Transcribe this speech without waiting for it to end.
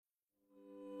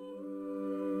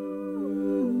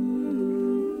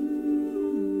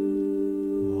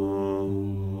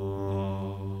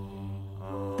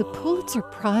The Pulitzer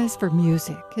Prize for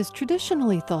Music is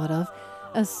traditionally thought of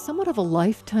as somewhat of a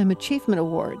lifetime achievement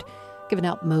award, given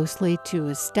out mostly to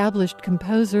established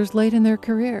composers late in their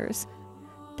careers.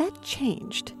 That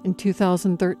changed in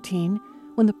 2013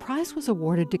 when the prize was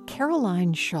awarded to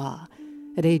Caroline Shaw,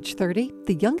 at age 30,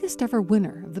 the youngest ever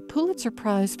winner of the Pulitzer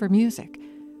Prize for Music,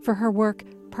 for her work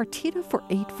Partita for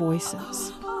 8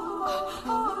 Voices.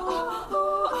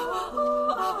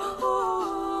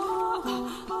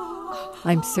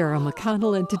 I'm Sarah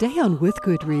McConnell, and today on With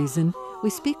Good Reason,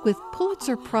 we speak with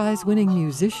Pulitzer Prize-winning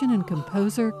musician and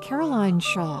composer Caroline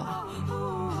Shaw.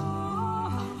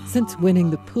 Since winning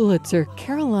the Pulitzer,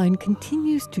 Caroline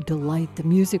continues to delight the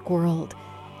music world.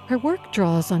 Her work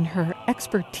draws on her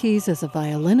expertise as a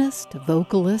violinist, a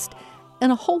vocalist,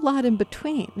 and a whole lot in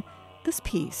between. This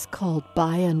piece, called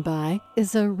By and By,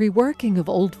 is a reworking of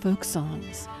old folk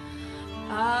songs.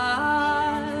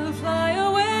 I'll fly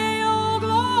away, oh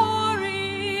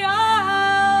glory,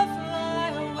 I'll fly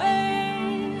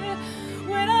away.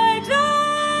 When I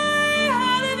die,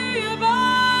 hallelujah,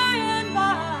 by and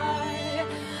by,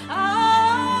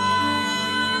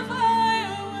 I'll fly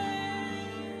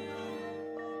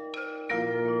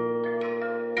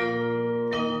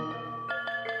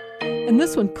away. And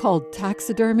this one, called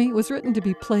Taxidermy, was written to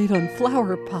be played on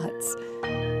flower pots.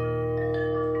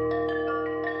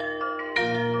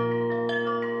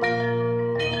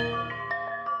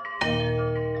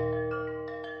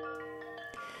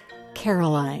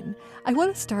 Caroline, I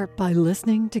want to start by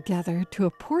listening together to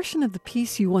a portion of the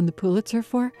piece you won the Pulitzer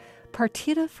for,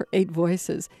 Partita for 8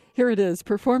 Voices. Here it is,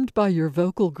 performed by your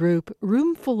vocal group,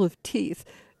 Roomful of Teeth.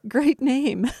 Great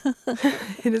name.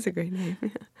 It is a great name.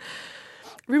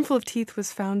 Roomful of Teeth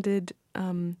was founded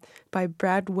by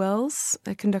Brad Wells,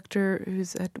 a conductor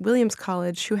who's at Williams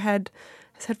College, who has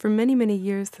had for many, many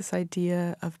years this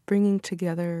idea of bringing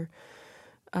together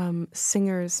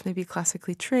singers, maybe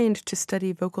classically trained, to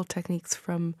study vocal techniques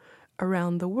from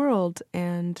around the world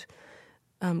and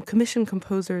commission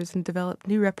composers and develop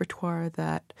new repertoire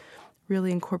that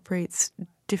really incorporates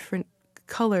different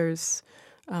colors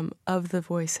of the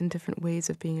voice and different ways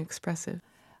of being expressive.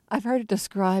 I've heard it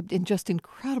described in just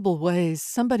incredible ways.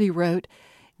 Somebody wrote,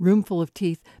 Roomful of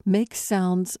Teeth makes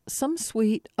sounds, some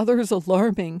sweet, others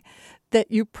alarming, that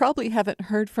you probably haven't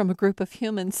heard from a group of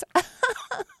humans.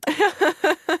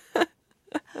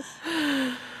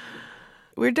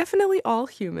 We're definitely all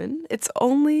human. It's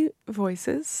only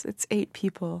voices. It's 8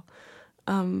 people.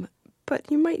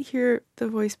 But you might hear the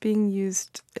voice being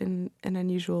used in an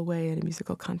unusual way in a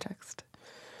musical context.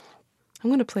 I'm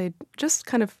going to play just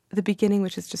kind of the beginning,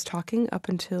 which is just talking, up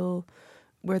until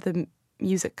where the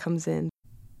music comes in.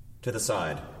 To the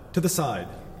side. To the side.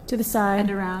 To the side.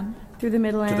 And around. Through the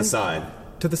middle To end. the side.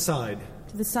 To the side.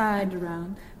 To the side. And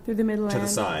around. Through the middle To end. the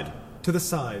side. To the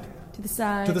side. To the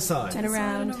side. To the side. And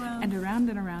around. And around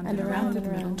and around And around and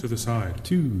around. To the side.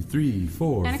 2, 3,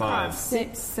 4, and 5, across.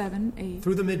 6, 7, 8.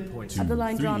 Through the midpoint. Of the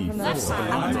line drawn from the left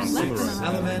side. Element left and around.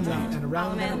 Element left and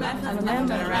around. Element left And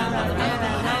around and around.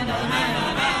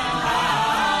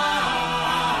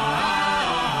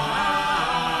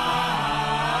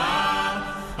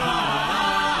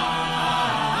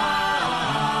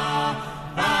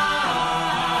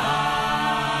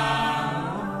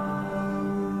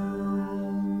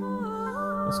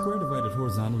 A square divided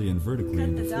horizontally and vertically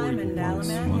into 40 points.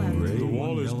 One gray, The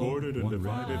wall one is yellow, bordered and one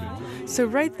divided black. into... So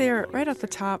right there, right off the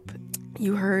top,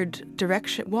 you heard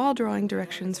wall drawing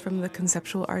directions from the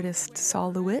conceptual artist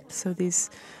Sol LeWitt.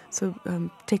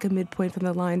 Take a midpoint from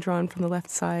the line drawn from the left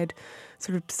side,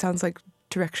 sort of sounds like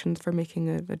directions for making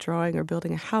a drawing or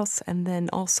building a house, and then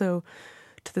also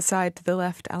to the side, to the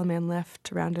left, Allemand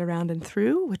left, round and around and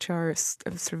through, which are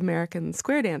sort of American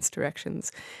square dance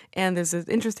directions. And there's an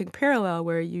interesting parallel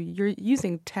where you're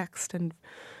using text and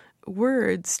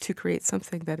words to create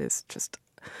something that is just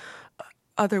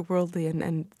otherworldly,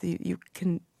 and the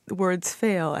words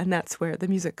fail, and that's where the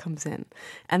music comes in.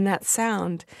 And that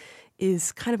sound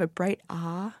is kind of a bright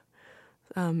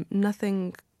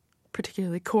nothing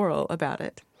particularly choral about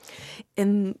it.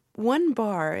 In one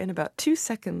bar, in about 2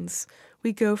 seconds,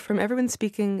 we go from everyone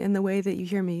speaking in the way that you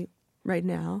hear me right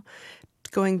now,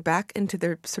 going back into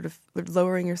their sort of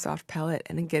lowering your soft palate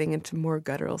and then getting into more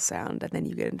guttural sound, and then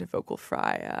you get into vocal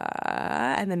fry,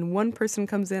 and then one person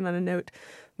comes in on a note,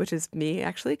 which is me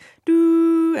actually,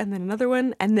 doo, and then another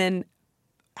one, and then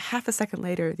half a second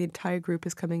later, the entire group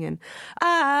is coming in,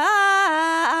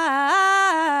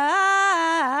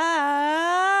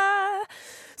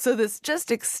 So this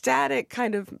just ecstatic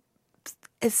kind of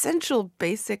essential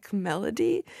basic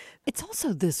melody. It's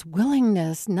also this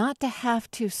willingness not to have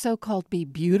to so-called be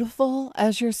beautiful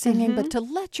as you're singing, but to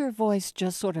let your voice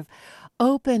just sort of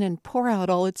open and pour out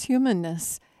all its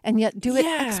humanness, and yet do it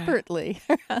Yeah. expertly.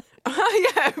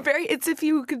 Yeah, very. It's if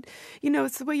you could,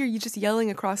 it's the way you're just yelling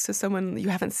across to someone you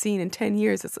haven't seen in 10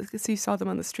 years. It's like so you saw them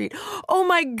on the street. Oh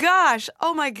my gosh!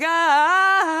 Oh my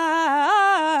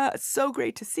god! It's so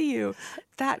great to see you.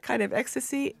 That kind of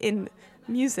ecstasy in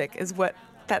music is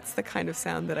that's the kind of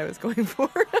sound that I was going for.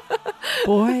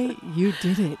 Boy, you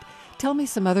did it. Tell me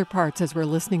some other parts as we're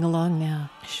listening along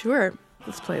now. Sure.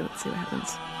 Let's play. Let's see what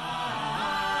happens.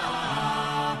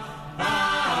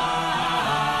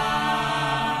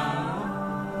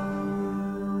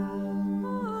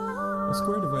 A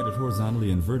square divided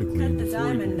horizontally and vertically into the 4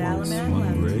 diamond equal parts. element One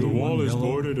left. gray, The wall one is yellow,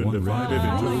 boarded and one divided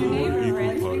red. into 4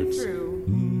 Red equal parts. through.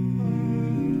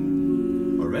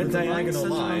 A red diagonal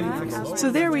line.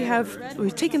 So there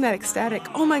we've taken that ecstatic,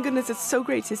 oh my goodness, it's so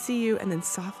great to see you, and then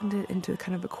softened it into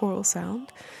kind of a choral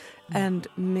sound, and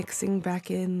mixing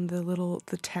back in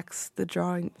the text, the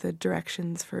drawing, the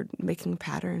directions for making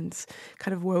patterns,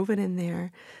 kind of woven in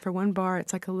there. For one bar,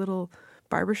 it's like a little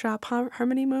barbershop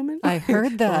harmony moment. I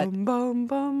heard that. Bum, bum,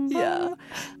 bum, bum. Yeah.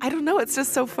 I don't know, it's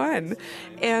just so fun.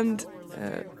 And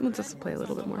we'll just play a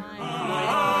little bit more.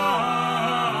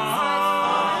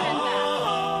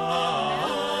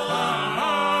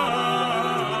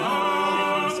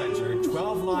 Center,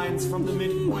 12 lines from the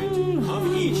midpoint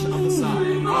of each of the sides.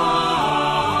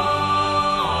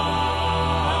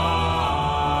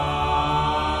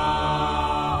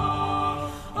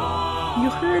 You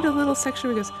heard a little section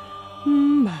where it goes,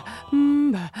 mba,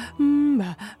 mba,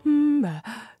 mba, mba.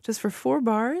 Just for 4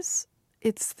 bars.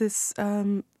 It's this,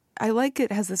 I like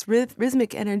it has this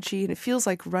rhythmic energy, and it feels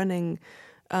like running,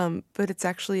 but it's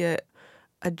actually a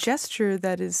gesture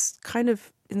that is kind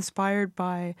of inspired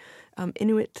by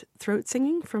Inuit throat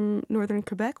singing from northern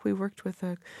Quebec. We worked with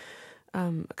a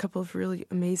couple of really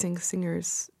amazing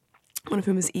singers, one of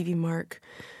whom is Evie Mark,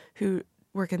 who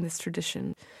work in this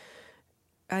tradition.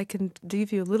 I can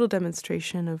give you a little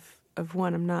demonstration of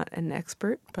one. I'm not an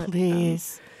expert, but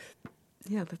Please.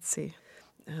 yeah, let's see.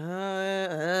 Oh,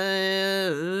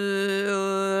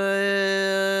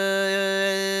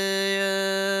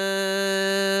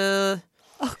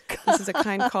 God. This is a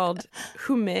kind called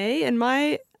hume, and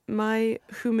my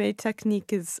hume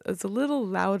technique is a little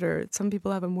louder. Some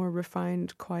people have a more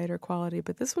refined, quieter quality,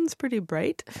 but this one's pretty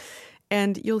bright.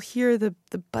 And you'll hear the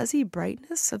buzzy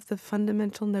brightness of the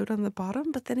fundamental note on the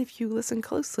bottom, but then if you listen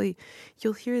closely,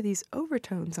 you'll hear these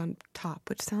overtones on top,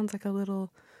 which sounds like a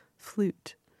little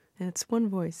flute. And it's one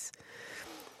voice.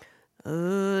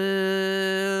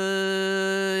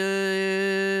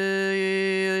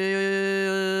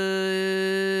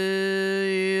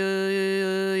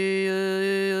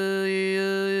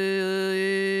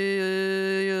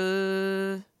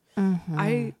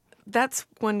 That's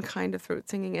one kind of throat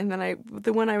singing. And then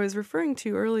the one I was referring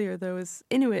to earlier, though, is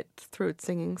Inuit throat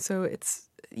singing. So it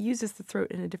uses the throat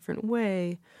in a different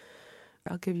way.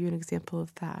 I'll give you an example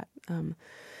of that.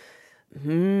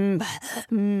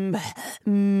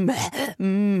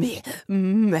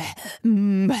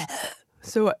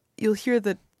 So you'll hear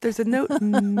there's a note,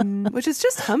 which is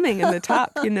just humming in the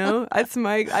top,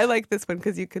 I like this one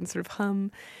because you can sort of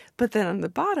hum. But then on the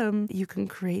bottom, you can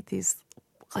create these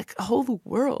like whole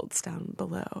worlds down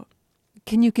below.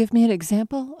 Can you give me an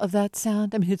example of that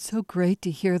sound? I mean, it's so great to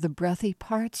hear the breathy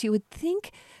parts. You would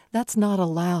think that's not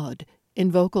allowed in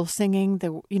vocal singing.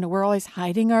 We're always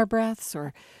hiding our breaths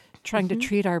or trying to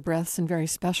treat our breaths in very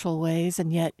special ways,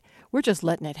 and yet we're just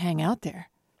letting it hang out there.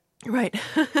 Right.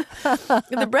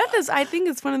 The breath I think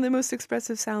it's one of the most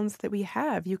expressive sounds that we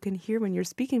have. You can hear when you're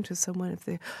speaking to someone if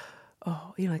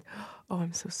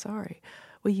I'm so sorry.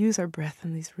 We use our breath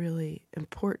in these really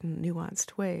important,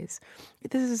 nuanced ways.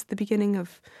 This is the beginning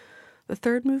of the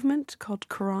third movement called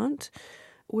Courant,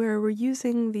 where we're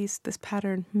using this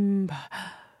pattern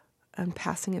and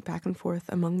passing it back and forth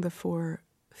among the 4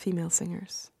 female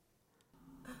singers.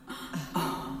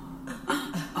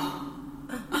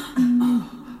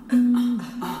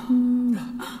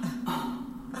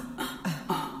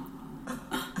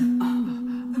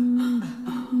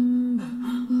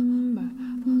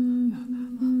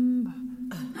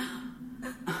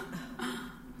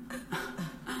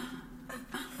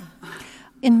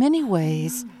 In many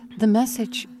ways, the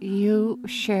message you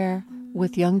share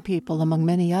with young people, among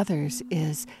many others,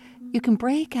 is you can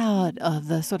break out of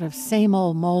the sort of same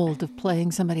old mold of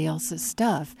playing somebody else's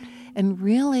stuff and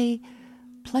really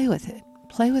play with it.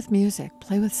 Play with music.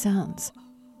 Play with sounds.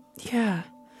 Yeah.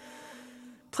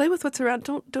 Play with what's around.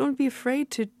 Don't be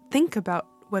afraid to think about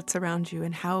what's around you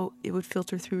and how it would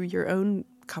filter through your own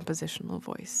compositional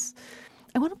voice.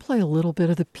 I want to play a little bit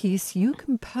of the piece you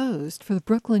composed for the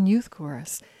Brooklyn Youth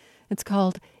Chorus. It's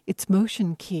called Its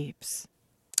Motion Keeps.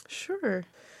 Sure.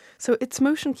 So Its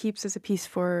Motion Keeps is a piece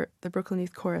for the Brooklyn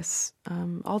Youth Chorus,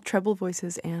 all treble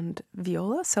voices and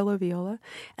viola, solo viola.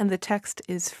 And the text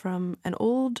is from an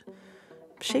old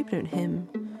shape note hymn.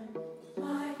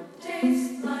 My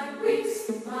days, my weeks,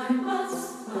 my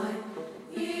months, my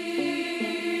years.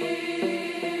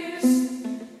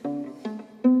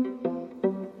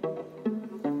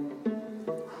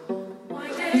 My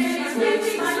days, my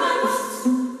weeks, my months,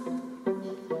 my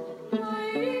years,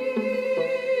 my years, my years.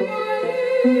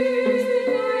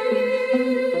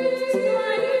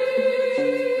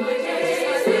 My days,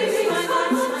 my weeks, my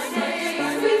months, my days,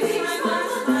 my weeks, my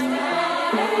months, my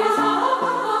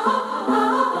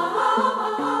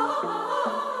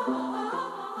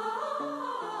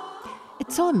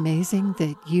It's so amazing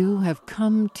that you have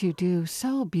come to do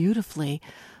so beautifully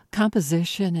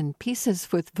composition and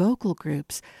pieces with vocal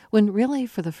groups when really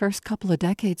for the first couple of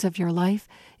decades of your life,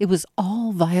 it was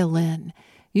all violin.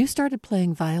 You started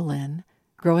playing violin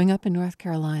growing up in North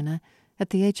Carolina at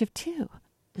the age of 2.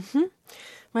 Mm-hmm.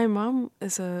 My mom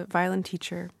is a violin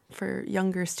teacher for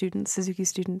younger students, Suzuki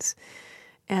students,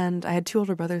 and I had 2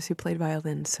 older brothers who played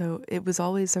violin, so it was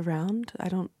always around. I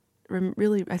don't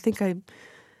really, I think I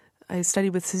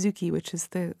studied with Suzuki, which is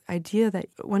the idea that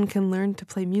one can learn to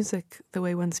play music the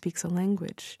way one speaks a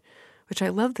language, which I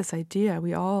love this idea.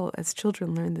 We all, as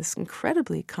children, learn this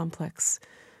incredibly complex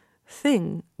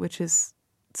thing, which is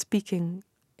speaking,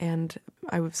 and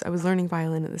I was learning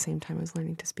violin at the same time I was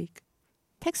learning to speak.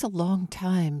 It takes a long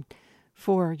time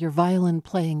for your violin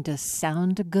playing to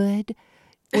sound good.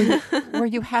 Were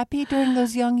you happy during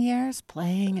those young years,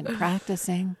 playing and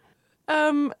practicing?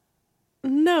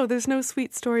 No, there's no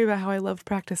sweet story about how I loved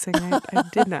practicing. I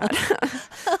did not.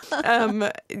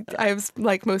 I was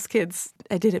like most kids.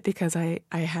 I did it because I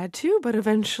had to, but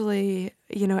eventually,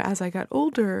 as I got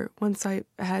older, once I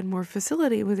had more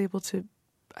facility and was able to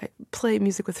play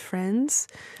music with friends,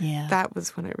 that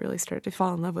was when I really started to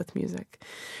fall in love with music.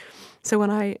 So when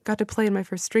I got to play in my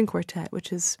first string quartet,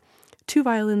 which is 2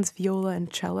 violins, viola, and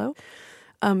cello,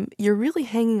 you're really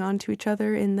hanging on to each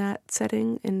other in that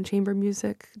setting in chamber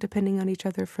music, depending on each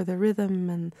other for the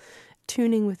rhythm and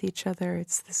tuning with each other.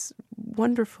 It's this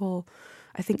wonderful,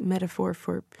 I think, metaphor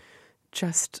for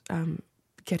just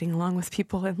getting along with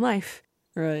people in life.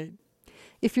 Right.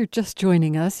 If you're just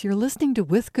joining us, you're listening to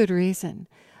With Good Reason.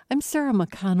 I'm Sarah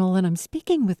McConnell, and I'm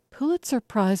speaking with Pulitzer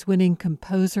Prize-winning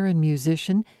composer and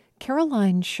musician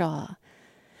Caroline Shaw.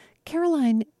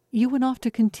 Caroline, you went off to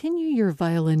continue your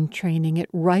violin training at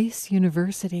Rice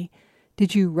University.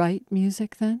 Did you write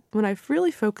music then? When I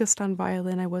really focused on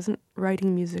violin, I wasn't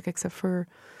writing music except for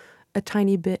a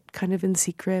tiny bit kind of in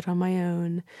secret on my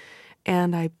own.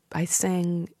 And I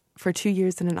sang for 2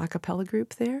 years in an a cappella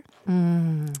group there.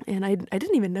 And I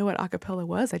didn't even know what a cappella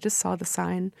was. I just saw the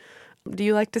sign, "Do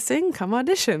you like to sing? Come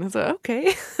audition." I was like,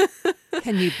 okay.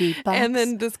 Can you beatbox? And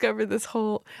then discovered this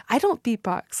whole, I don't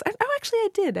beatbox. Actually I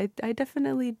did. I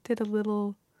definitely did a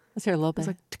little. Let's hear a little It was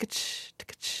bit. like tick-a-ch,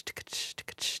 tick-a-ch, tick-a-ch,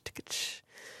 tick-a-ch, tick-a-ch,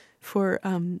 for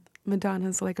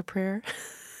Madonna's Like a Prayer.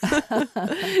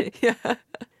 Yeah.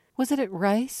 Was it at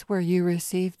Rice where you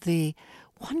received the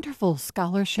wonderful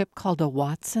scholarship called a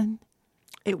Watson?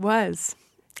 It was.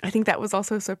 I think that was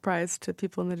also a surprise to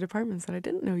people in the departments that I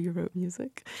didn't know you wrote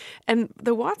music. And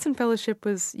the Watson Fellowship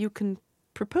was, you can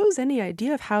propose any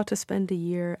idea of how to spend a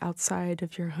year outside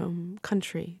of your home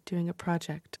country doing a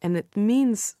project. And it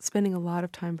means spending a lot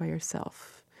of time by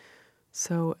yourself.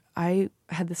 So I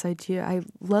had this idea. I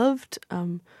loved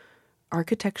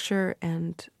architecture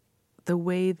and the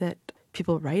way that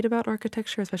people write about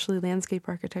architecture, especially landscape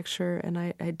architecture. And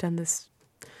I'd done this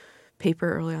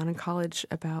paper early on in college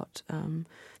about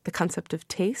the concept of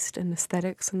taste and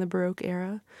aesthetics in the Baroque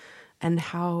era, and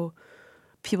how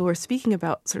people were speaking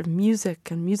about sort of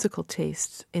music and musical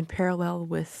taste in parallel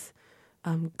with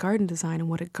garden design and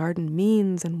what a garden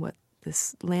means and what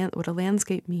a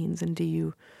landscape means. And do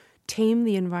you tame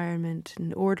the environment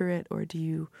and order it, or do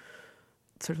you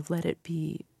sort of let it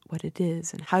be what it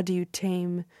is? And how do you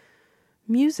tame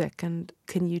music, and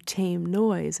can you tame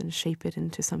noise and shape it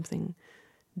into something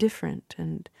different?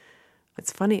 And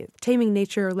it's funny, taming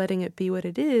nature or letting it be what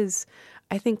it is,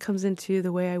 I think comes into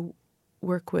the way I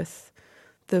work with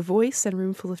the voice and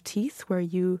Roomful of Teeth, where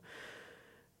you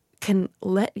can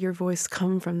let your voice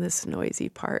come from this noisy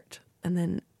part and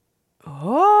then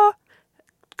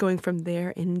going from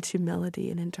there into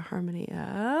melody and into harmony.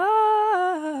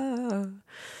 And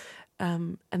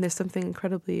there's something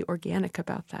incredibly organic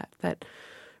about that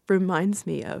reminds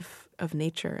me of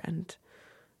nature and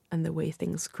the way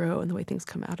things grow and the way things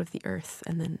come out of the earth,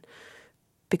 and then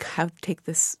take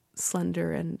this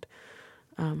slender and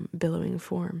billowing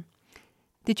form.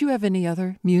 Did you have any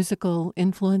other musical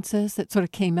influences that sort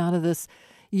of came out of this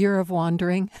year of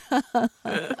wandering?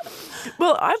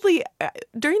 Well, oddly,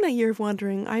 during that year of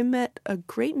wandering, I met a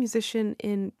great musician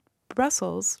in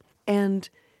Brussels, and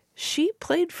she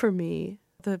played for me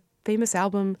the famous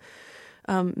album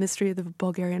Mystery of the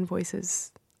Bulgarian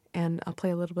Voices, and I'll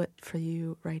play a little bit for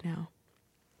you right now.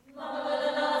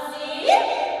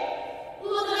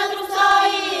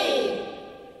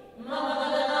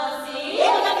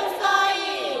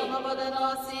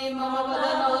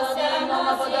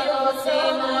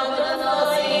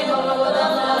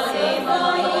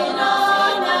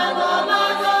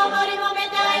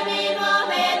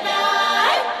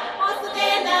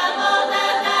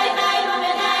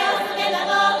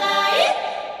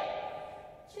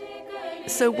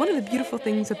 So one of the beautiful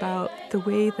things about the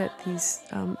way that these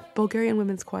Bulgarian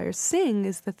women's choirs sing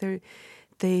is that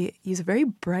they use a very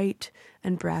bright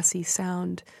and brassy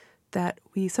sound that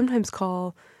we sometimes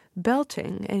call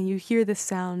belting. And you hear this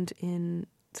sound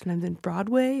sometimes in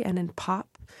Broadway and in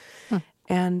pop.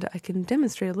 And I can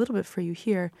demonstrate a little bit for you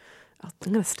here. I'm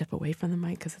going to step away from the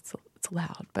mic because it's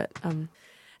loud. But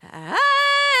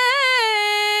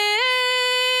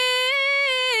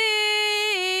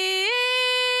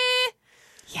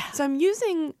so I'm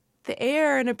using the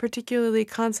air in a particularly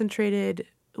concentrated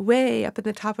way up in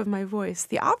the top of my voice.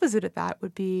 The opposite of that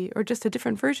would be, or just a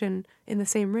different version in the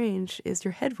same range, is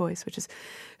your head voice, which is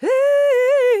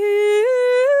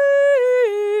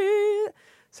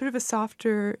sort of a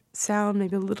softer sound,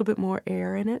 maybe a little bit more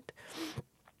air in it.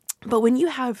 But when you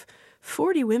have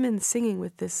 40 women singing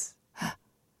with this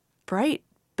bright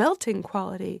belting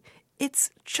quality, it's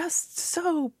just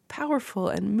so powerful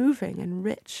and moving and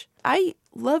rich. I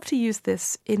love to use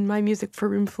this in my music for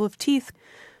Roomful of Teeth.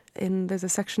 There's a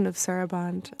section of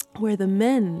Sarabande where the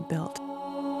men belt.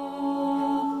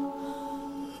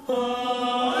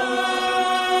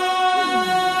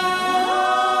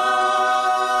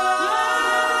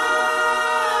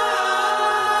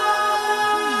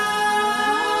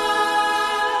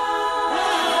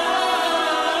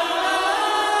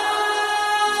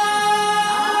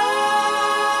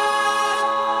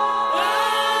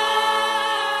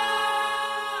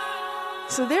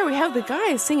 So there we have the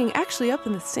guys singing actually up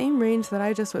in the same range that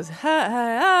I just was.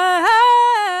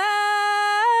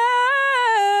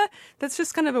 That's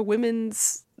just kind of a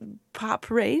women's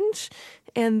pop range,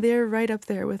 and they're right up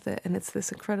there with it, and it's this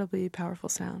incredibly powerful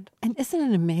sound. And isn't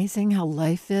it amazing how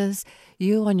life is?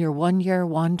 You on your 1-year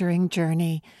wandering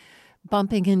journey,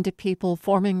 bumping into people,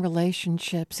 forming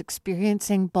relationships,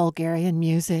 experiencing Bulgarian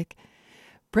music,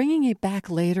 bringing it back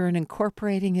later and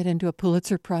incorporating it into a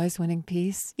Pulitzer Prize-winning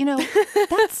piece. You know,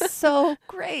 that's so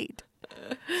great.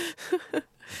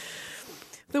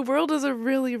 The world is a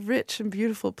really rich and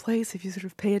beautiful place if you sort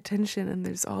of pay attention, and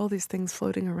there's all these things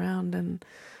floating around, and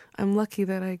I'm lucky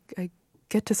that I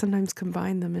get to sometimes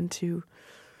combine them into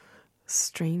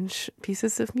strange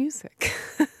pieces of music.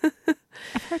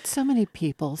 I've heard so many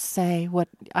people say what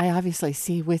I obviously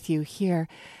see with you here,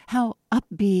 how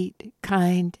upbeat,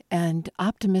 kind, and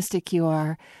optimistic you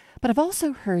are. But I've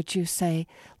also heard you say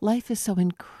life is so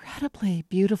incredibly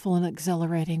beautiful and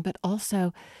exhilarating, but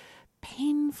also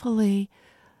painfully,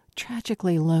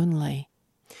 tragically lonely.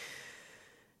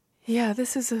 Yeah,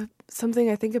 this is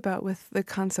something I think about with the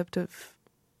concept of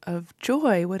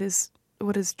joy. What is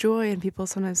joy? And people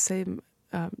sometimes say,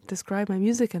 describe my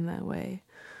music in that way.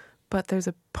 But there's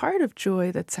a part of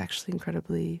joy that's actually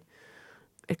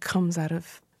it comes out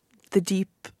of the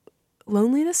deep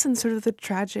loneliness and sort of the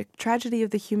tragedy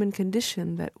of the human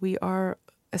condition, that we are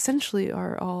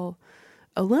all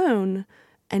alone,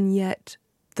 and yet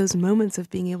those moments of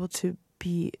being able to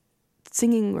be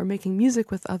singing or making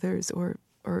music with others or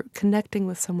connecting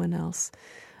with someone else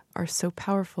are so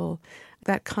powerful.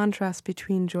 That contrast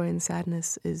between joy and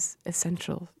sadness is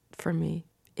essential for me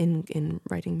in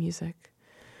writing music.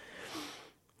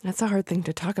 That's a hard thing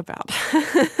to talk about.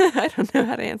 I don't know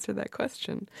how to answer that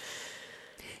question.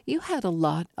 You had a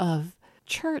lot of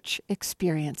church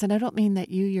experience, and I don't mean that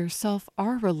you yourself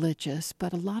are religious,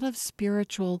 but a lot of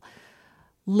spiritual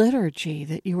liturgy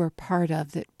that you were part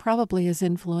of that probably has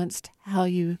influenced how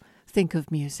you think of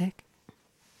music.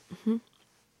 Mm-hmm.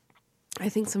 I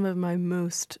think some of my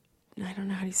most, I don't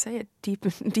know how to say it,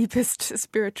 deepest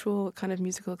spiritual kind of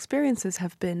musical experiences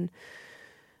have been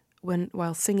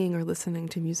while singing or listening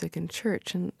to music in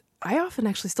church. And I often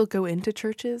actually still go into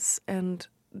churches and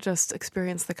just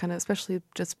experience the kind of, especially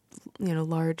just,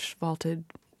 large vaulted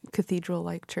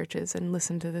cathedral-like churches, and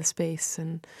listen to the space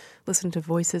and listen to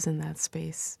voices in that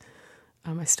space.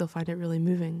 I still find it really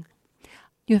moving.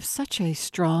 You have such a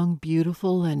strong,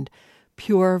 beautiful, and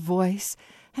pure voice.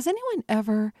 Has anyone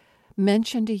ever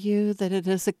mentioned to you that it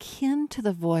is akin to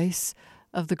the voice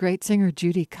of the great singer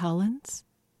Judy Collins?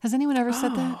 Has anyone ever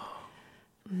said that?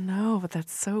 No, but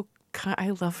that's so kind. I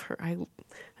love her. I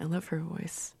love her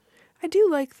voice. I do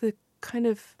like the kind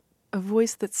of a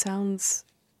voice that sounds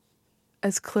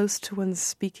as close to one's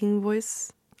speaking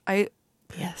voice.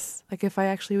 Yes. Like if I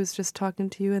actually was just talking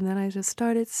to you and then I just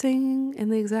started singing in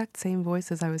the exact same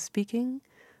voice as I was speaking.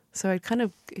 So I'd kind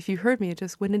of, if you heard me, it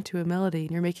just went into a melody,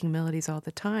 and you're making melodies all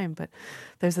the time. But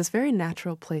there's this very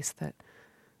natural place that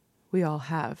we all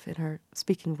have in our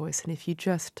speaking voice. And if you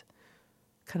just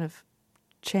kind of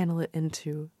channel it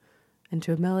into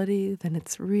a melody, then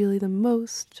it's really the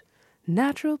most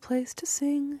natural place to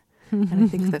sing. And I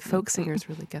think that folk singers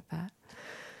really get that.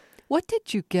 What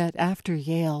did you get after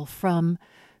Yale from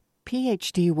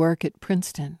PhD work at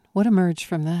Princeton? What emerged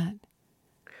from that?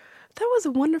 That was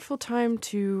a wonderful time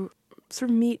to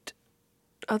sort of meet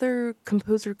other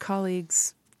composer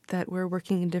colleagues that were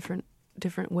working in different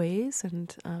ways,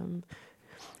 and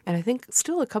I think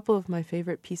still a couple of my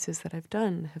favorite pieces that I've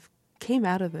done have came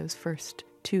out of those first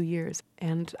 2 years.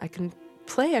 And I can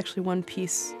play actually one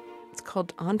piece. It's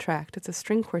called Entr'acte. It's a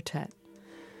string quartet.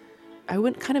 I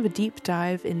went kind of a deep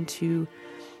dive into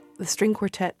the string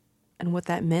quartet and what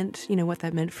that meant. You know, what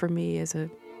that meant for me as a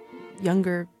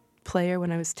younger player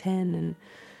when I was 10, and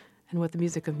what the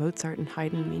music of Mozart and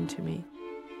Haydn mean to me.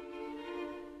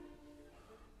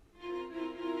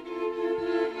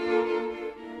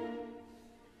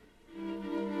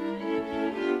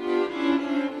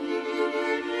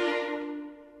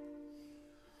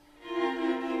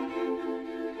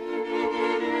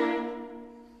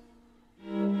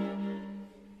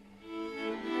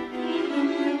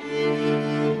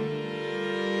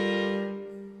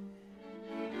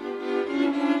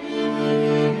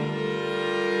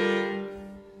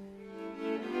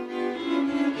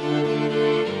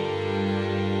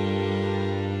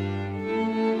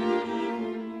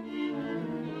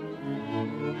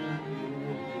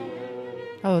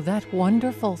 Oh, that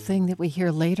wonderful thing that we hear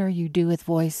later you do with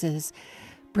voices,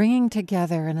 bringing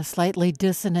together in a slightly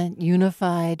dissonant,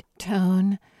 unified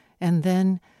tone, and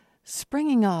then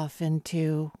springing off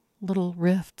into little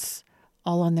rifts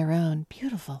all on their own.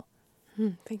 Beautiful.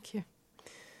 Thank you.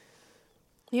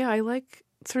 Yeah, I like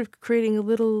sort of creating a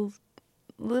little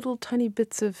tiny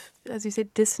bits of, as you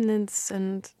said, dissonance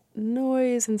and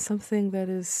noise, and something that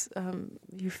is,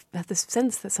 you have this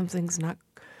sense that something's not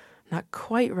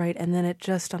quite right, and then it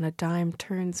just on a dime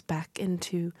turns back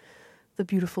into the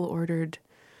beautiful ordered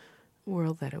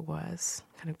world that it was,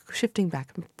 kind of shifting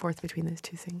back and forth between those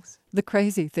two things. The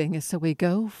crazy thing is, so we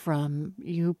go from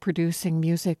you producing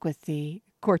music with the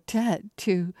quartet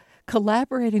to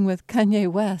collaborating with Kanye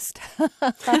West.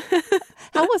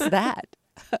 How was that?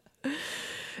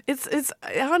 It's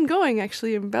ongoing,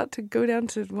 actually. I'm about to go down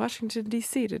to Washington,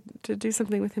 D.C. to do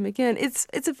something with him again. It's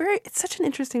such an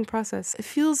interesting process. It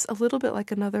feels a little bit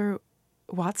like another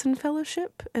Watson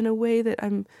Fellowship in a way that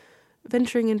I'm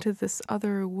venturing into this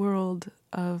other world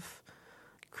of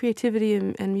creativity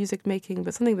and music making,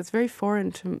 but something that's very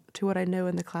foreign to what I know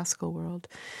in the classical world.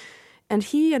 And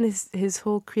he and his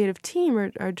whole creative team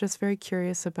are just very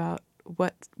curious about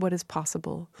what is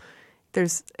possible.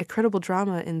 There's incredible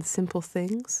drama in simple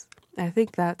things. And I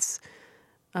think that's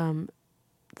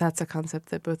a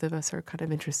concept that both of us are kind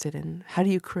of interested in. How do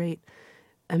you create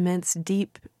immense,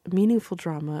 deep, meaningful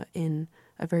drama in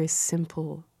a very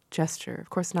simple gesture? Of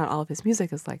course, not all of his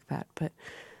music is like that, but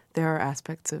there are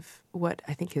aspects of what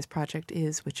I think his project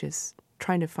is, which is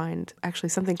trying to find actually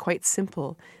something quite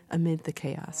simple amid the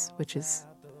chaos, which is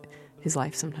his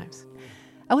life sometimes.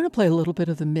 I want to play a little bit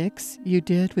of the mix you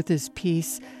did with this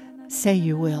piece, Say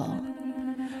You Will.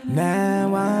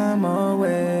 Now I'm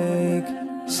awake,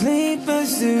 sleeping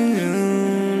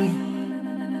soon.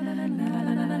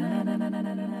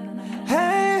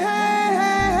 Hey, hey,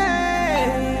 hey,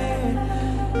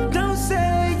 hey, don't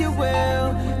say you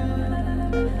will,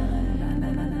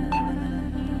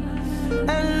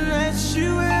 unless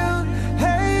you will.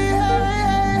 Hey, hey,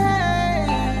 hey,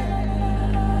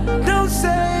 hey, don't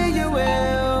say you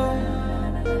will,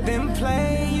 then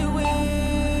play you will.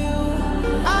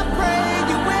 I pray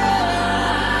you will.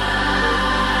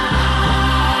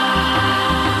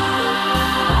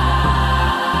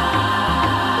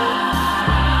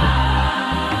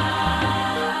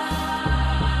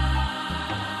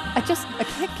 I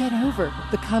can't get over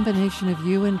the combination of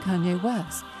you and Kanye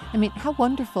West. I mean, how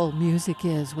wonderful music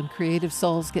is when creative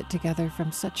souls get together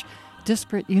from such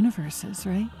disparate universes,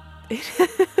 right?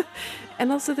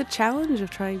 And also the challenge of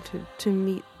trying to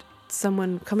meet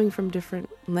someone coming from different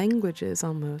languages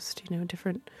almost,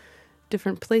 different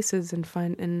different places and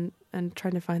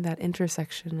trying to find that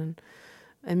intersection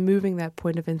and moving that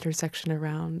point of intersection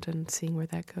around and seeing where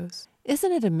that goes.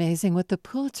 Isn't it amazing what the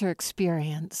Pulitzer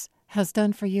experience has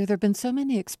done for you? There have been so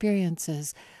many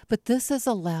experiences, but this has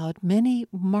allowed many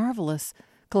marvelous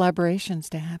collaborations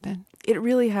to happen. It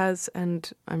really has,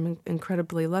 and I'm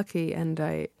incredibly lucky, and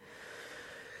I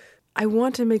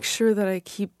want to make sure that I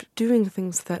keep doing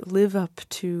things that live up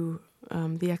to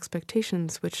the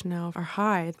expectations, which now are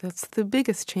high. That's the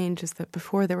biggest change, is that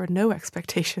before there were no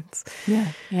expectations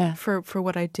for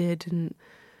what I did,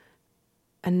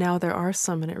 and now there are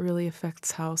some, and it really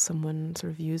affects how someone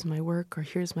sort of views my work or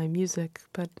hears my music.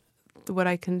 But what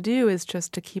I can do is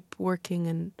just to keep working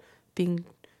and being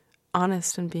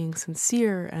honest and being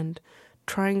sincere and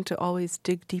trying to always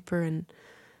dig deeper and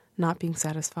not being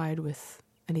satisfied with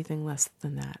anything less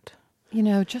than that.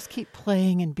 Just keep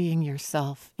playing and being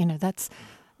yourself.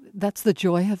 That's the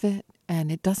joy of it,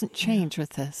 and it doesn't change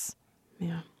with this.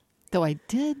 Yeah. Though I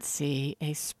did see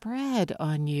a spread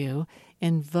on you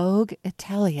in Vogue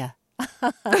Italia.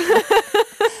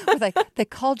 Where they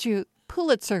called you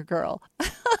Pulitzer Girl.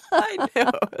 I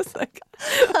know. I was like...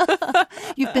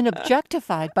 You've been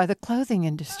objectified by the clothing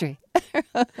industry.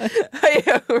 I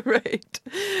know, right.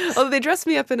 Although they dressed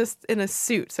me up in a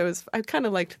suit, so I kind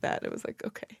of liked that. It was like,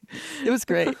 okay. It was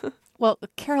great. Well,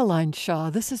 Caroline Shaw,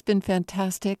 this has been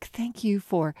fantastic. Thank you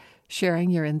for sharing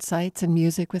your insights and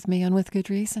music with me on With Good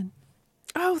Reason.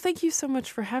 Oh, thank you so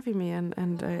much for having me,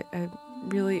 and I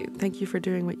really thank you for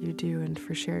doing what you do and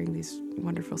for sharing these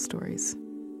wonderful stories.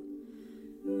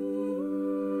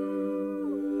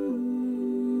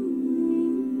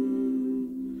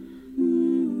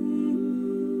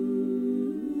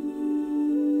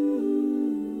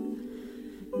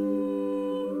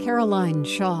 Caroline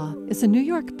Shaw is a New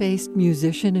York-based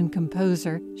musician and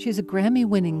composer. She's a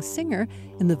Grammy-winning singer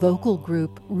in the vocal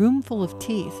group Roomful of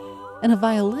Teeth and a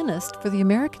violinist for the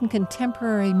American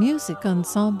Contemporary Music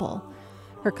Ensemble.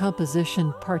 Her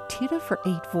composition, Partita for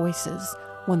 8 Voices,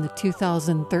 won the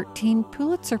 2013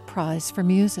 Pulitzer Prize for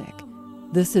Music.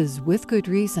 This is With Good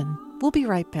Reason. We'll be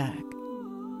right back.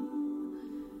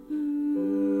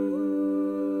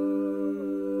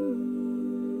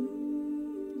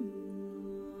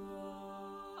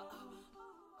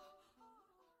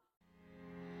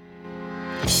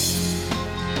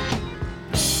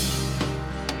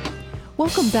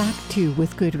 Welcome back to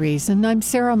With Good Reason. I'm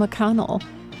Sarah McConnell.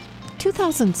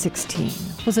 2016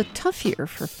 was a tough year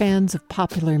for fans of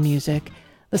popular music.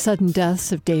 The sudden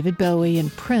deaths of David Bowie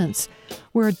and Prince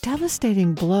were a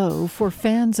devastating blow for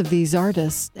fans of these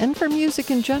artists and for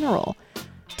music in general.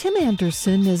 Tim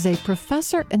Anderson is a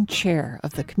professor and chair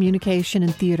of the Communication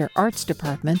and Theater Arts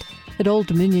Department at Old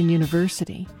Dominion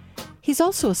University. He's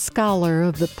also a scholar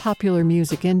of the popular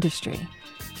music industry.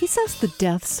 He says the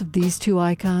deaths of these two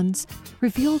icons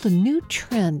revealed a new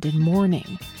trend in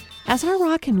mourning. As our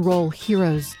rock and roll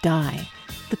heroes die,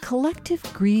 the collective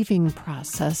grieving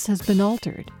process has been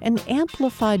altered and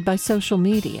amplified by social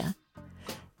media.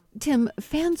 Tim,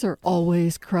 fans are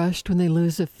always crushed when they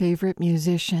lose a favorite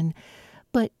musician,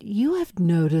 but you have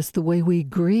noticed the way we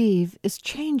grieve is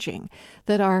changing,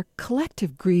 that our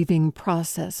collective grieving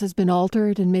process has been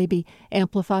altered and maybe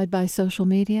amplified by social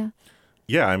media?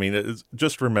 Yeah, I mean,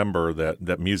 just remember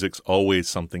that music's always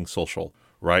something social,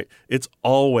 right? It's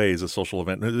always a social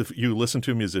event. If you listen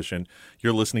to a musician,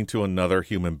 you're listening to another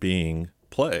human being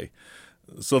play.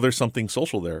 So there's something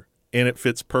social there, and it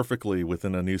fits perfectly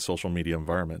within a new social media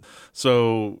environment.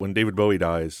 So when David Bowie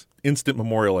dies, instant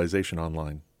memorialization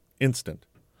online, instant.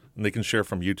 And they can share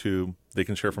from YouTube. They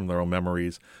can share from their own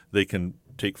memories. They can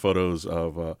take photos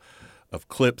of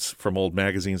clips from old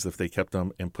magazines if they kept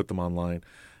them and put them online.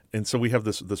 And so we have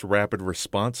this rapid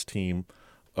response team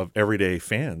of everyday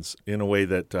fans in a way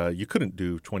that you couldn't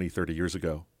do 20, 30 years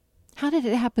ago. How did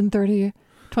it happen 20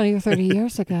 or 30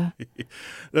 years ago?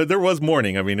 There was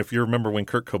mourning. I mean, if you remember when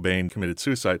Kurt Cobain committed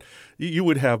suicide, you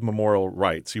would have memorial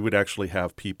rites. You would actually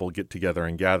have people get together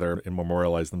and gather and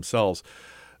memorialize themselves.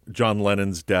 John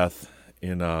Lennon's death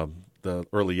in the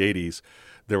early 80s,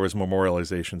 there was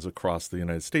memorializations across the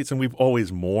United States, and we've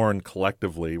always mourned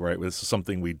collectively, right? This is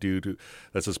something we do.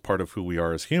 This is part of who we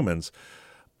are as humans.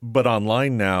 But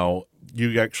online now,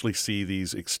 you actually see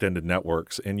these extended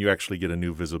networks, and you actually get a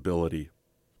new visibility.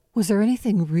 Was there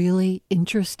anything really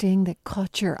interesting that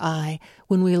caught your eye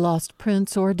when we lost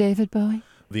Prince or David Bowie?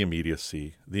 The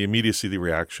immediacy, the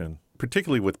reaction.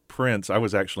 Particularly with Prince, I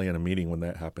was actually in a meeting when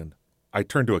that happened. I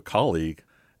turned to a colleague,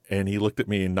 and he looked at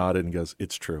me and nodded and goes,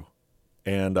 "It's true."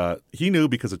 And he knew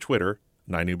because of Twitter,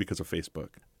 and I knew because of Facebook.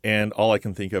 And all I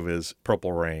can think of is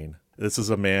Purple Rain. This is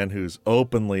a man who's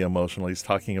openly emotional. He's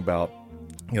talking about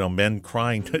men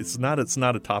crying. It's not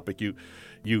a topic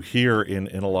you hear in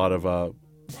a lot of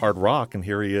hard rock, and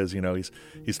here he is.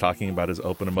 He's talking about his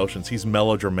open emotions. He's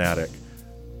melodramatic.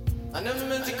 I never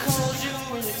meant to call you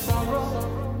when you sorrow.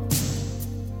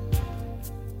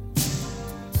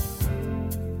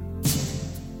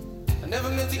 I never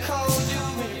meant to call you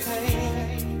when you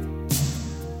pain.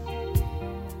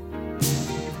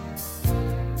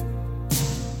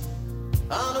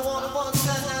 I'm the one who wants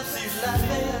to have you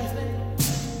laughing.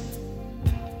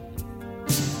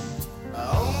 I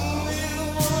only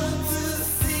want to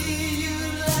see you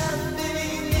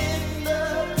laughing in the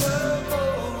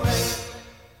purple rain.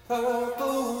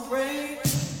 Purple rain,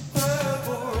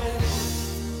 purple rain.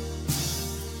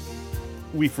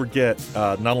 We forget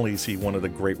not only is he one of the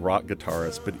great rock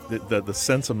guitarists, but the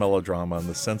sense of melodrama and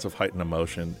the sense of heightened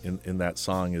emotion in that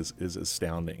song is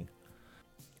astounding.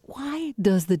 Why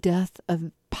does the death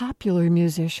of popular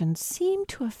musicians seem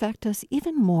to affect us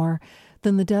even more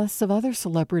than the deaths of other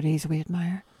celebrities we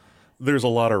admire? There's a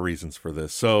lot of reasons for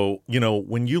this. So,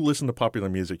 when you listen to popular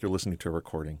music, you're listening to a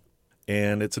recording,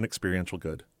 and it's an experiential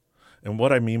good. And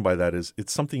what I mean by that is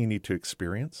it's something you need to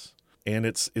experience, and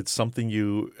it's something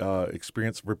you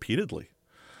experience repeatedly.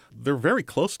 They're very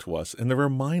close to us, and they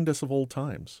remind us of old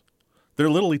times. They're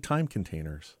literally time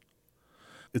containers.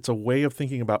 It's a way of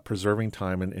thinking about preserving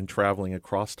time and traveling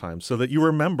across time so that you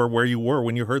remember where you were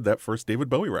when you heard that first David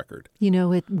Bowie record.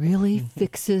 It really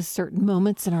fixes certain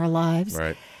moments in our lives.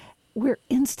 Right. We're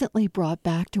instantly brought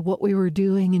back to what we were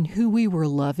doing and who we were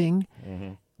loving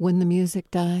when the music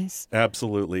dies.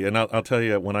 Absolutely. And I'll tell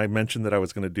you, when I mentioned that I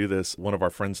was going to do this, one of our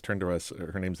friends turned to us,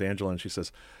 her name's Angela, and she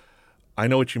says, I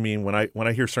know what you mean. When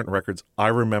I hear certain records, I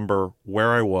remember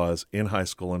where I was in high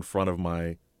school in front of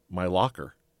my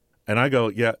locker. And I go,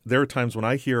 yeah, there are times when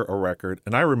I hear a record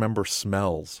and I remember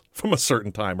smells from a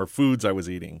certain time or foods I was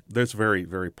eating. That's very,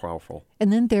 very powerful.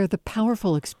 And then there are the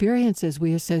powerful experiences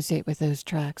we associate with those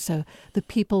tracks. So the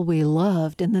people we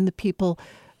loved and then the people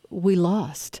we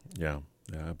lost. Yeah,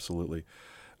 absolutely.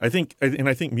 I think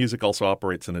music also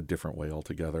operates in a different way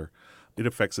altogether. It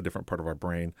affects a different part of our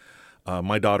brain.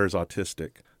 My daughter's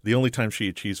autistic. The only time she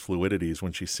achieves fluidity is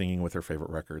when she's singing with her favorite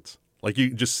records. Like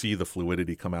you just see the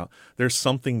fluidity come out. There's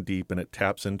something deep and it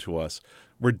taps into us.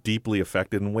 We're deeply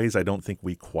affected in ways I don't think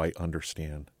we quite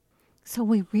understand. So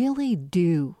we really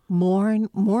do mourn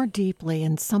more deeply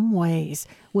in some ways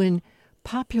when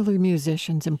popular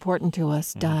musicians important to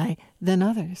us die than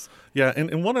others. Yeah,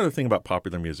 and one other thing about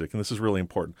popular music, and this is really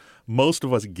important, most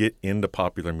of us get into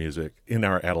popular music in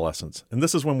our adolescence. And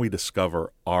this is when we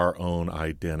discover our own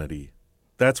identity.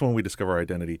 That's when we discover our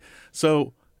identity.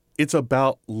 So it's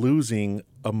about losing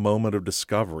a moment of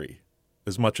discovery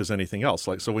as much as anything else.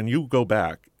 So when you go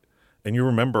back and you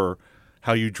remember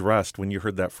how you dressed when you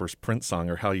heard that first Prince song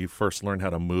or how you first learned how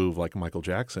to move like Michael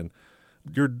Jackson,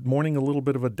 you're mourning a little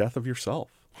bit of a death of yourself.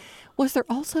 Was there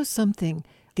also something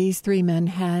these three men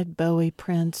had, Bowie,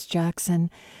 Prince,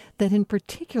 Jackson, that in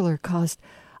particular caused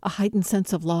a heightened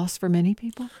sense of loss for many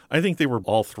people? I think they were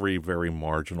all three very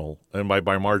marginal. And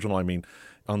by marginal, I mean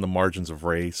on the margins of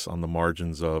race, on the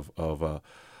margins of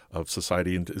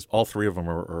society. And all three of them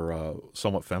are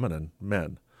somewhat feminine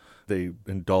men. They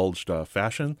indulged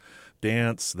fashion,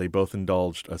 dance. They both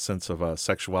indulged a sense of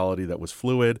sexuality that was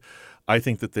fluid. I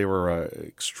think that they were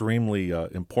extremely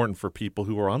important for people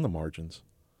who were on the margins.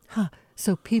 Huh.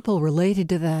 So people related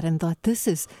to that and thought, this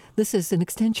is an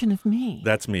extension of me.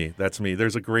 That's me.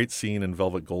 There's a great scene in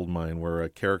Velvet Goldmine where a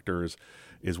character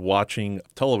is watching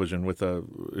television with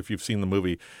if you've seen the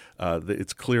movie,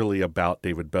 it's clearly about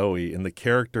David Bowie, and the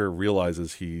character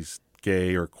realizes he's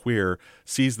gay or queer,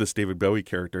 sees this David Bowie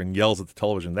character and yells at the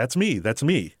television, "That's me, that's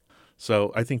me."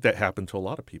 So I think that happened to a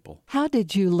lot of people. How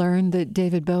did you learn that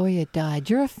David Bowie had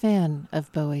died? You're a fan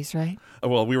of Bowie's, right?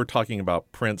 Well, we were talking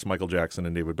about Prince, Michael Jackson,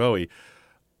 and David Bowie.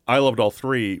 I loved all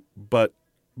three, but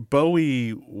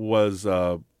Bowie was,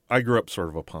 I grew up sort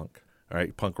of a punk,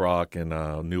 right? Punk rock and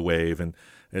new wave, and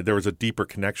there was a deeper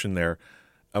connection there.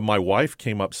 My wife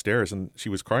came upstairs and she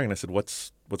was crying. I said,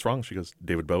 what's wrong? She goes,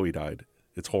 David Bowie died.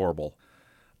 It's horrible.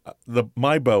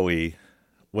 My Bowie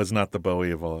was not the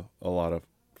Bowie of a lot of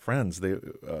friends.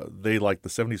 They liked the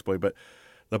 70s Bowie, but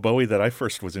the Bowie that I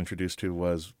first was introduced to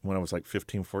was when I was like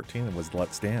 15, 14, and was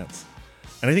Let's Dance.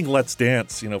 And I think Let's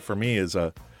Dance, for me as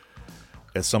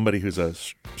somebody who's a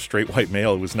straight white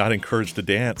male who was not encouraged to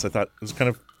dance, I thought it was kind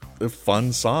of a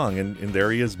fun song. And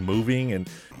there he is moving, and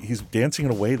he's dancing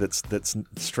in a way that's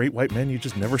straight white men you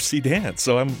just never see dance.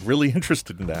 So I'm really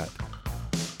interested in that.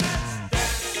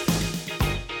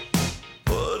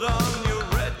 Put on your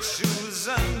red shoes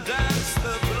and dance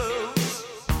the blues.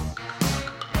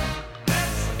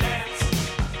 Let's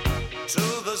dance to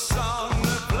the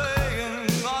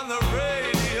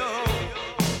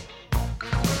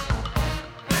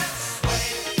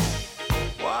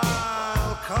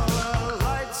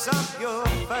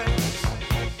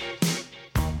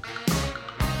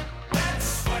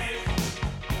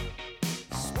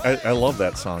I love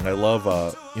that song. I love,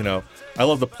 I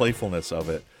love the playfulness of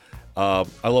it.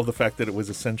 I love the fact that it was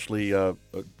essentially, a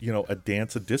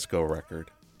dance, a disco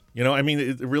record. I mean,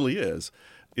 it really is.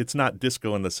 It's not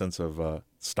disco in the sense of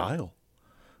style,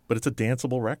 but it's a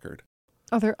danceable record.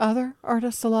 Are there other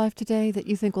artists alive today that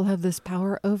you think will have this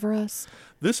power over us?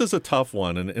 This is a tough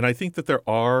one, and I think that there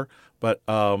are, but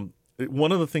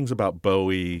one of the things about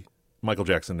Bowie, Michael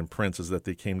Jackson, and Prince is that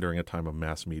they came during a time of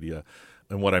mass media.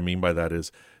 And what I mean by that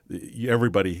is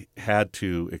everybody had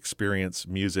to experience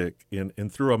music in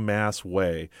through a mass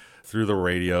way, through the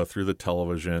radio, through the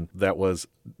television, that was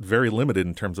very limited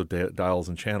in terms of dials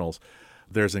and channels.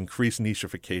 There's increased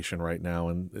nichification right now,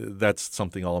 and that's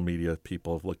something all media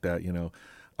people have looked at.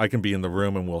 I can be in the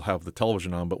room and we'll have the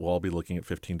television on, but we'll all be looking at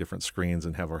 15 different screens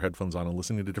and have our headphones on and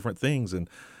listening to different things. And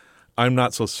I'm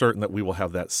not so certain that we will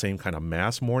have that same kind of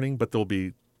mass mourning, but there'll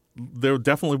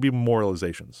definitely be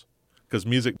memorializations because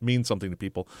music means something to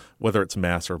people, whether it's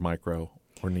mass or micro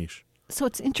or niche. So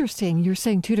it's interesting. You're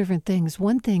saying two different things.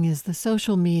 One thing is the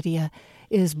social media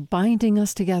is binding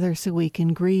us together so we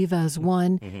can grieve as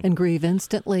one and grieve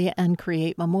instantly and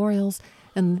create memorials.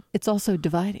 And it's also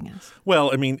dividing us. Well,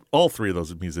 I mean, all three of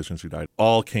those musicians who died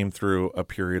all came through a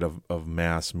period of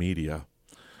mass media.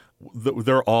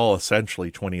 They're all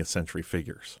essentially 20th century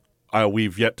figures.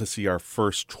 We've yet to see our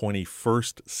first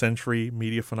 21st century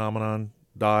media phenomenon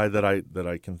die that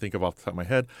I can think of off the top of my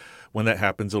head. When that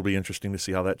happens, it'll be interesting to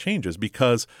see how that changes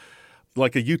because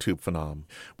like a YouTube phenomenon.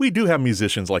 We do have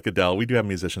musicians like Adele. We do have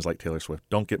musicians like Taylor Swift.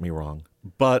 Don't get me wrong.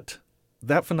 But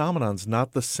that phenomenon's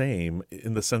not the same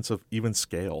in the sense of even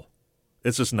scale.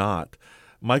 It's just not.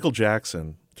 Michael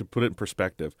Jackson, to put it in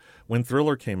perspective, when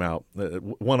Thriller came out,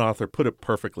 one author put it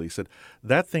perfectly. He said,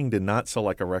 that thing did not sell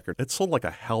like a record. It sold like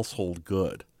a household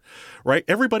good, right?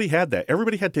 Everybody had that.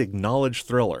 Everybody had to acknowledge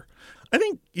Thriller. I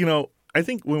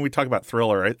think when we talk about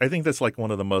Thriller, I think that's like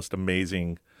one of the most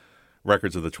amazing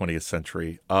records of the 20th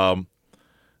century.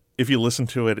 If you listen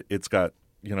to it, it's got,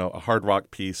 a hard rock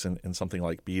piece and something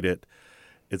like Beat It.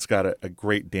 It's got a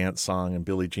great dance song and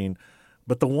Billie Jean.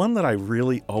 But the one that I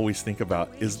really always think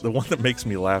about is the one that makes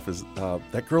me laugh is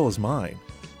That Girl Is Mine.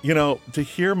 To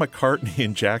hear McCartney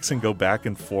and Jackson go back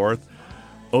and forth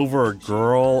over a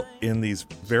girl in these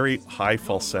very high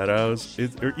falsettos,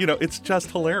 it's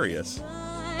just hilarious.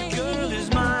 Girl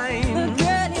is mine. The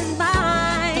girl is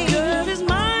mine. Girl is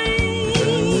mine.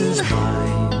 Girl is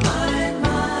mine. Mine,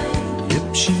 mine.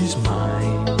 Yep, she's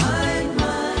mine. Mine,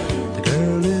 mine. The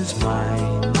girl is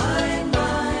mine. Mine,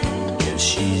 mine. Yes,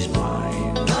 she's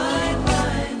mine. Mine,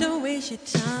 mine. Don't waste your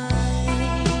time.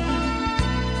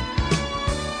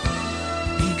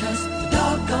 Because the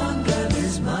doggone girl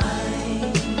is mine.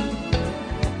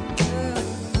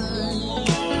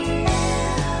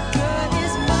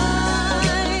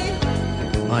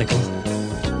 Michael,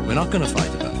 we're not going to fight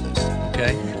about this,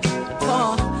 okay?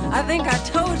 Paul, I think I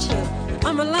told you.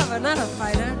 I'm a lover, not a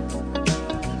fighter.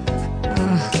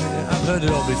 I've heard it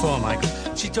all before, Michael.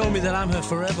 She told me that I'm her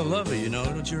forever lover,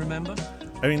 don't you remember?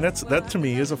 I mean, that to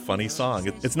me is a funny song.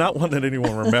 It's not one that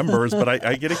anyone remembers, but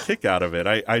I get a kick out of it.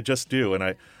 I just do,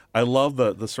 and I love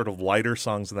the sort of lighter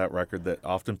songs in that record that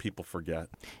often people forget.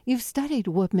 You've studied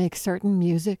what makes certain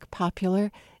music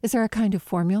popular. Is there a kind of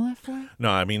formula for it? No,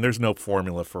 I mean, there's no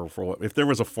formula for what. If there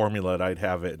was a formula, I'd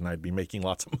have it and I'd be making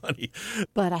lots of money.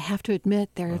 But I have to admit,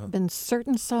 there have been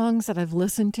certain songs that I've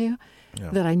listened to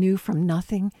that I knew from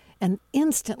nothing and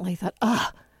instantly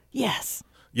thought, yes.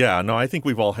 Yeah, no, I think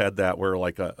we've all had that where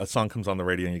like a song comes on the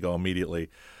radio and you go immediately,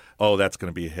 oh, that's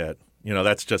going to be a hit.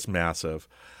 That's just massive.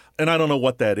 And I don't know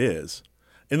what that is.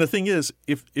 And the thing is,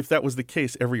 if that was the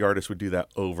case, every artist would do that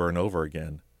over and over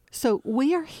again. So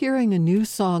we are hearing a new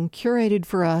song curated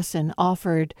for us and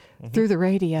offered through the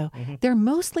radio. They're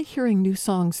mostly hearing new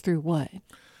songs through what?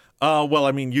 Well,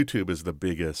 I mean, YouTube is the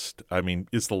biggest. I mean,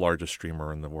 it's the largest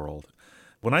streamer in the world.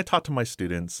 When I talk to my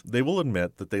students, they will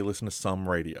admit that they listen to some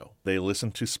radio. They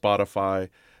listen to Spotify.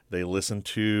 They listen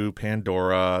to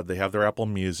Pandora. They have their Apple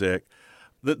Music.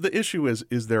 The issue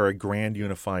is there a grand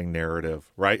unifying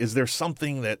narrative, right? Is there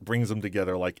something that brings them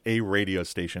together like a radio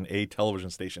station, a television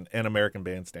station, an American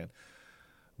Bandstand?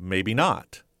 Maybe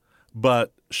not.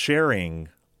 But sharing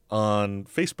on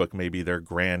Facebook may be their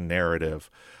grand narrative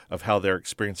of how they're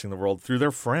experiencing the world through their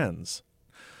friends.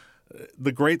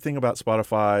 The great thing about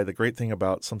Spotify, the great thing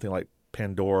about something like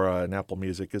Pandora and Apple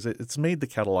Music is it's made the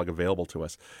catalog available to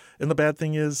us. And the bad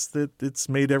thing is that it's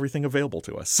made everything available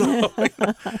to us. So,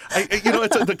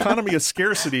 it's an economy of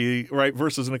scarcity, right,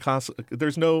 versus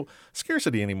there's no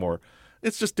scarcity anymore.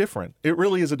 It's just different. It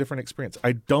really is a different experience.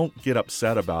 I don't get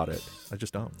upset about it. I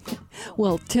just don't.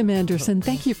 Well, Tim Anderson,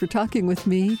 thank you for talking with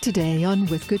me today on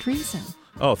With Good Reason.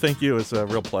 Oh, thank you. It's a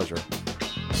real pleasure.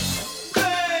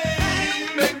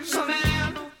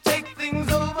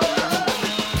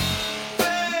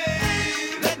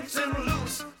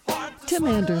 Tim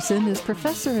Anderson is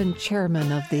professor and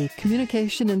chairman of the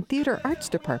Communication and Theater Arts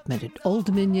Department at Old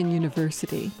Dominion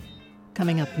University.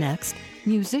 Coming up next,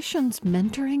 musicians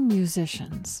mentoring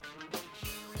musicians.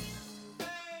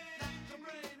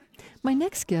 My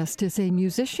next guest is a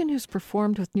musician who's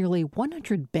performed with nearly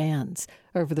 100 bands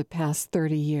over the past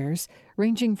 30 years,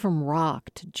 ranging from rock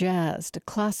to jazz to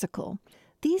classical.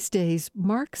 These days,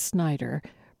 Mark Snyder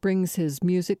brings his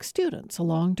music students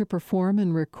along to perform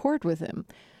and record with him.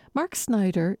 Mark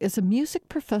Snyder is a music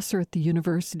professor at the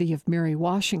University of Mary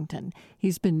Washington.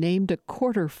 He's been named a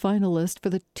quarter-finalist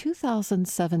for the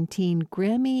 2017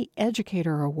 Grammy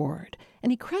Educator Award,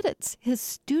 and he credits his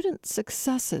student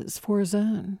successes for his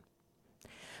own.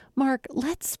 Mark,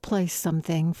 let's play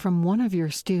something from one of your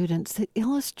students that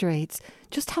illustrates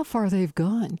just how far they've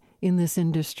gone in this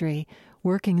industry,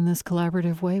 working in this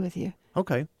collaborative way with you.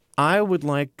 Okay. I'd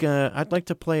like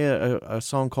to play a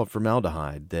song called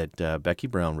Formaldehyde that Becky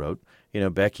Brown wrote. You know,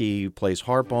 Becky plays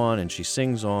harp on and she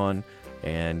sings on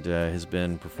and has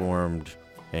been performed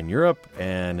in Europe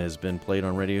and has been played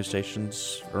on radio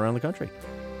stations around the country.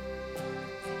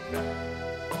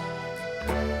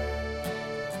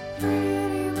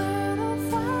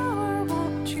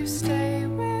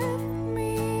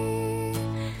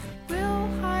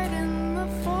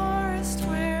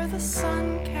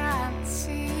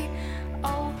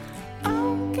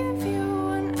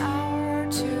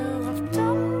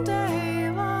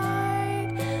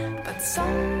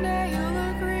 Someday you'll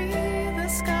agree the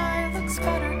sky looks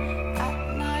better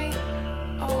at night.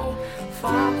 Oh,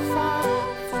 far, far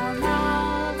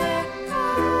formaldehyde,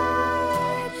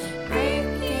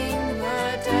 making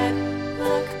the dead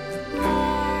look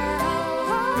more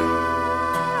alive.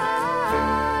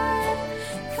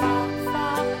 Far,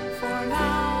 far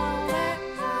formaldehyde.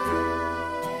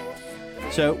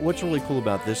 So what's really cool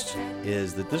about this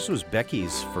is that this was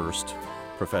Becky's first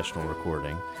professional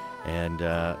recording. And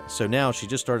so now she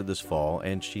just started this fall,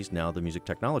 and she's now the music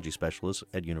technology specialist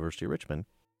at University of Richmond.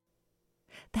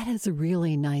 That is a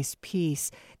really nice piece.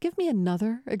 Give me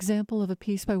another example of a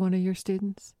piece by one of your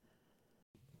students.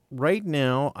 Right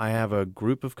now, I have a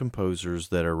group of composers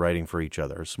that are writing for each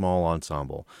other, a small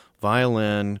ensemble.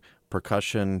 Violin,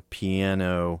 percussion,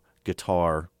 piano,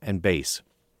 guitar, and bass.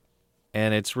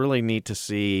 And it's really neat to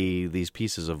see these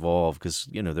pieces evolve because,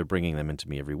 you know, they're bringing them into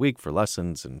me every week for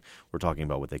lessons, and we're talking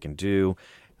about what they can do.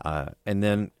 And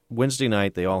then Wednesday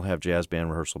night, they all have jazz band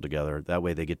rehearsal together. That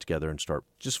way they get together and start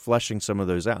just fleshing some of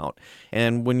those out.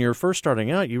 And when you're first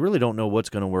starting out, you really don't know what's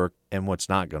going to work and what's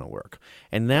not going to work.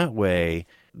 And that way,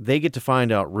 they get to find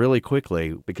out really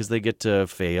quickly because they get to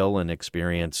fail and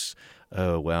experience,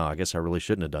 oh, wow, I guess I really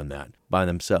shouldn't have done that by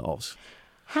themselves.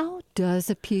 How does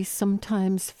a piece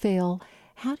sometimes fail?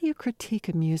 How do you critique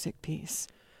a music piece?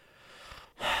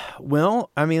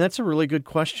 Well, I mean, that's a really good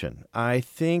question. I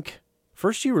think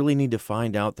first you really need to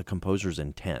find out the composer's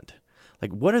intent.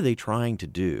 Like, what are they trying to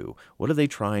do? What are they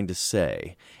trying to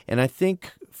say? And I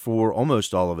think for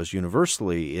almost all of us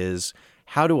universally is,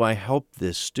 how do I help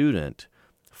this student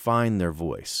find their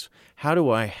voice? How do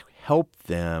I help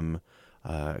them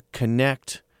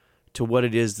connect to what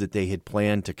it is that they had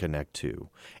planned to connect to,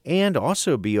 and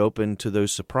also be open to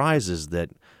those surprises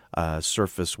that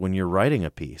surface when you're writing a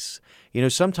piece. You know,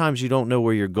 sometimes you don't know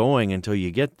where you're going until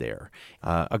you get there.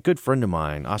 A good friend of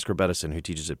mine, Oscar Bettison, who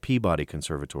teaches at Peabody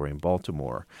Conservatory in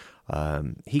Baltimore,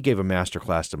 he gave a master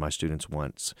class to my students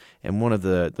once, and one of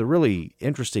the really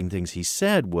interesting things he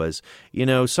said was, you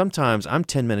know, sometimes I'm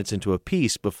 10 minutes into a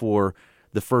piece before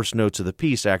the first notes of the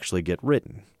piece actually get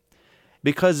written.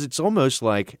 Because it's almost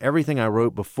like everything I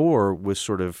wrote before was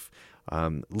sort of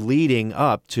leading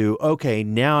up to, okay,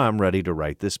 now I'm ready to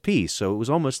write this piece. So it was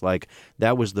almost like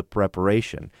that was the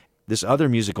preparation. This other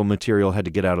musical material had to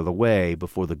get out of the way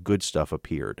before the good stuff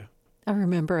appeared. I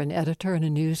remember an editor in a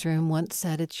newsroom once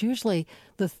said it's usually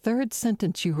the third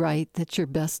sentence you write that's your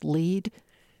best lead.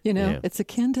 You know, It's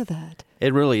akin to that.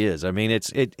 It really is. I mean,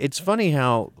 it's funny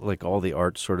how like all the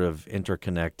arts sort of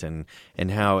interconnect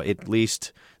and how at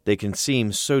least they can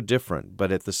seem so different,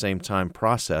 but at the same time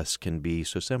process can be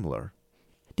so similar.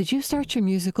 Did you start your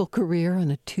musical career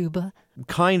on a tuba?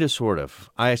 Kind of, sort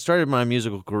of. I started my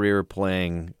musical career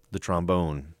playing the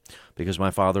trombone because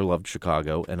my father loved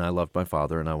Chicago, and I loved my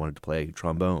father, and I wanted to play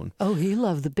trombone. Oh, he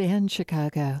loved the band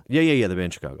Chicago. Yeah, the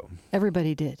band Chicago.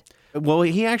 Everybody did. Well,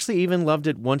 he actually even loved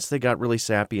it once they got really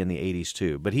sappy in the 80s,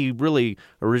 too. But he really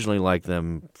originally liked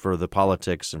them for the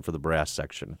politics and for the brass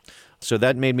section. So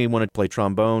that made me want to play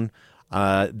trombone.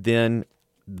 Then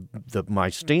my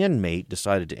stand mate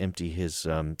decided to empty his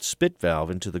spit valve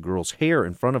into the girl's hair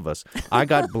in front of us. I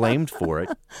got blamed for it,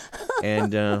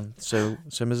 and so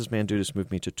Mrs. Mandudas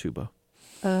moved me to tuba.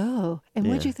 Oh, and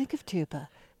what'd Yeah. you think of tuba?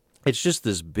 It's just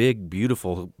this big,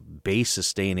 beautiful,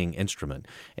 bass-sustaining instrument.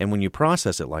 And when you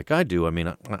process it like I do, I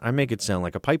mean, I make it sound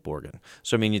like a pipe organ.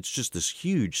 So, I mean, it's just this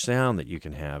huge sound that you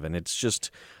can have. And it's just,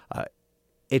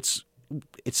 it's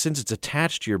since it's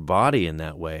attached to your body in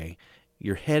that way,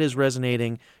 your head is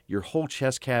resonating, your whole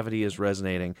chest cavity is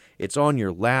resonating. It's on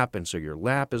your lap, and so your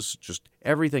lap is just,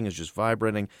 everything is just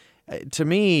vibrating. To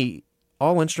me,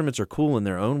 all instruments are cool in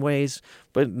their own ways,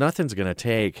 but nothing's going to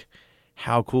take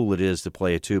how cool it is to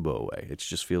play a tuba away. It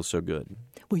just feels so good.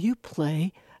 Will you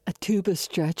play a tuba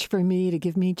stretch for me to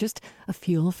give me just a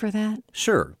feel for that?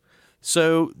 Sure.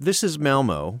 So this is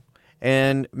Malmo.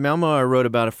 And Malmo, I wrote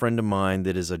about a friend of mine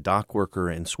that is a dock worker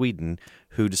in Sweden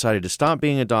who decided to stop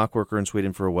being a dock worker in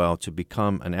Sweden for a while to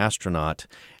become an astronaut.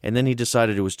 And then he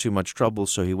decided it was too much trouble,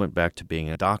 so he went back to being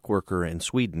a dock worker in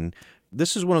Sweden.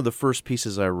 This is one of the first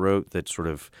pieces I wrote that sort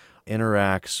of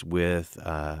interacts with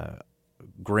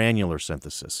granular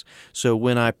synthesis. So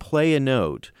when I play a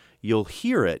note, you'll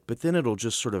hear it, but then it'll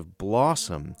just sort of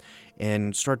blossom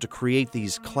and start to create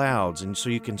these clouds. And so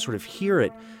you can sort of hear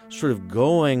it sort of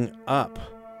going up,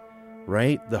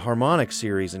 right? The harmonic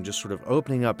series, and just sort of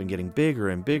opening up and getting bigger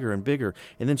and bigger and bigger,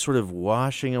 and then sort of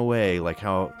washing away, like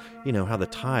how the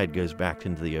tide goes back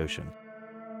into the ocean.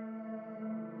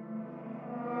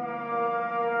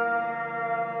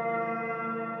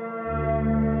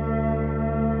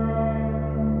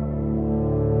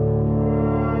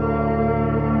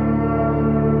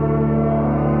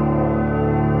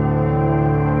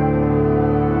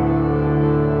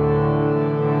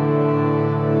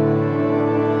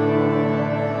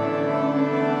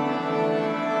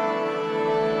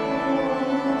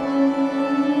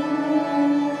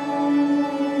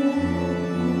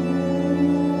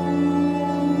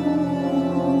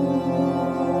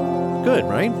 Good,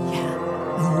 right? Yeah,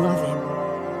 I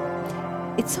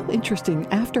love it. It's so interesting.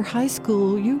 After high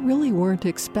school, you really weren't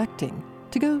expecting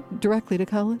to go directly to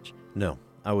college? No,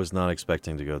 I was not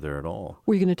expecting to go there at all.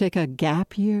 Were you going to take a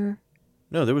gap year?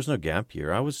 No, there was no gap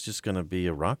year. I was just going to be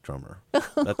a rock drummer.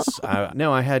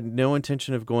 I had no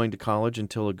intention of going to college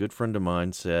until a good friend of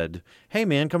mine said, "Hey,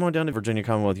 man, come on down to Virginia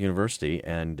Commonwealth University."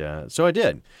 And so I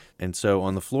did. And so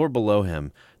on the floor below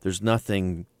him, there's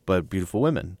nothing but beautiful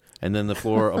women. And then the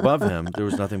floor above him, there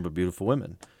was nothing but beautiful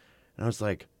women. And I was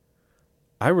like,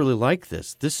 I really like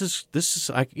this. This is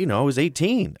I was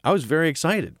 18. I was very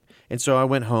excited. And so I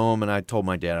went home and I told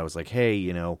my dad, I was like, hey,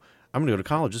 I'm going to go to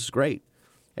college. This is great.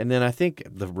 And then I think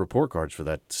the report cards for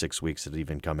that 6 weeks had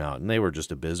even come out, and they were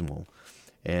just abysmal.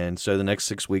 And so the next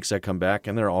 6 weeks I come back,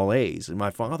 and they're all A's. And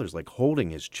my father's like holding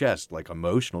his chest, like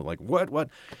emotional, like, what? And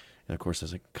of course I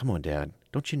was like, come on, Dad.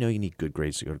 Don't you know you need good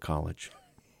grades to go to college?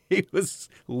 He was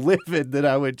livid that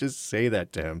I would just say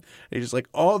that to him. He's just like,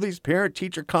 all these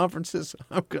parent-teacher conferences,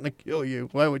 I'm going to kill you.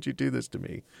 Why would you do this to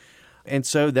me? And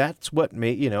so that's what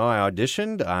made, I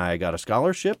auditioned, I got a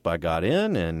scholarship, I got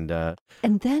in, and...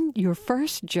 And then your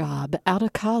first job out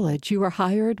of college, you were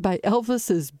hired by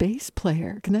Elvis's bass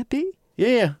player. Can that be?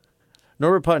 Yeah.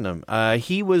 Norbert Putnam.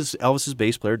 He was Elvis's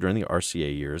bass player during the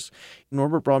RCA years.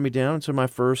 Norbert brought me down to my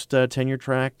first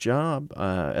tenure-track job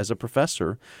as a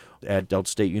professor at Delta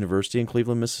State University in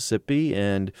Cleveland, Mississippi,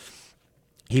 and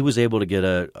he was able to get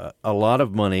a lot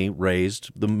of money raised,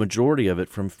 the majority of it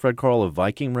from Fred Carl of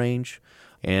Viking Range,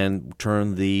 and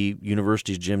turned the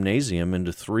university's gymnasium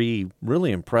into 3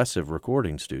 really impressive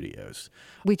recording studios.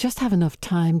 We just have enough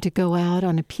time to go out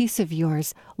on a piece of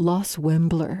yours, Los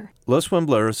Wembler. Los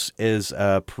Wemblers is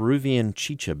a Peruvian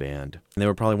chicha band. They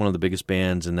were probably one of the biggest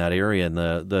bands in that area in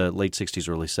the late 60s,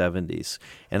 early 70s.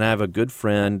 And I have a good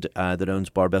friend that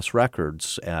owns Barbess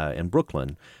Records in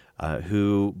Brooklyn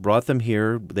who brought them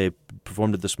here. They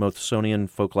performed at the Smithsonian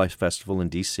Folklife Festival in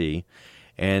D.C.,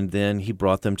 and then he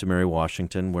brought them to Mary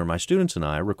Washington, where my students and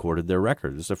I recorded their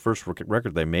record. This is the first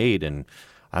record they made in,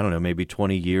 I don't know, maybe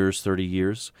 20 years, 30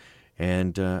 years.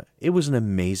 And it was an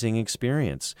amazing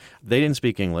experience. They didn't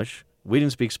speak English. We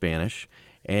didn't speak Spanish.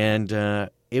 And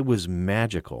it was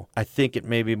magical. I think it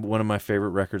may be one of my favorite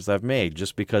records I've made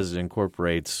just because it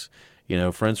incorporates,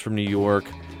 friends from New York,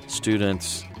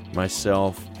 students,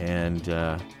 myself, and...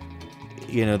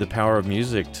 the power of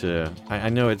music to, I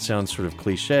know it sounds sort of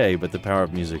cliche, but the power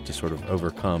of music to sort of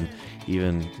overcome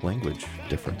even language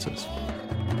differences.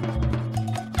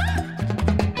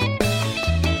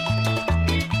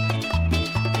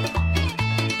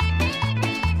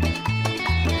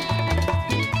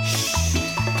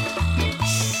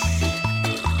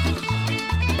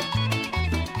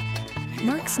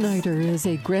 Snyder is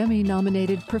a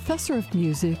Grammy-nominated professor of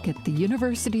music at the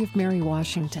University of Mary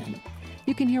Washington.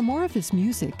 You can hear more of his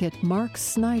music at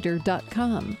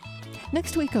marksnyder.com.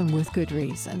 Next week on With Good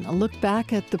Reason, a look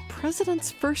back at the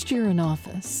president's first year in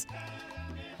office.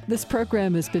 This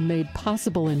program has been made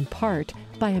possible in part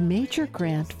by a major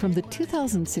grant from the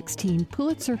 2016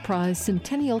 Pulitzer Prize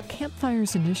Centennial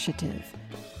Campfires Initiative.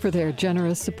 For their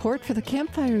generous support for the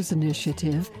Campfires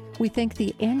Initiative, we thank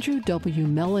the Andrew W.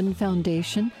 Mellon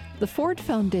Foundation, the Ford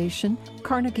Foundation,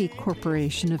 Carnegie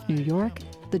Corporation of New York,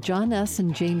 the John S.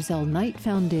 and James L. Knight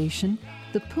Foundation,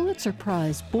 the Pulitzer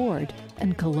Prize Board,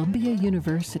 and Columbia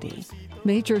University.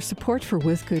 Major support for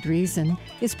With Good Reason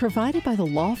is provided by the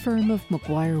law firm of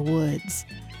McGuire Woods.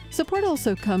 Support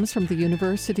also comes from the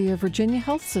University of Virginia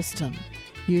Health System,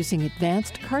 using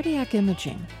advanced cardiac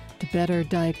imaging to better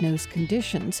diagnose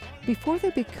conditions before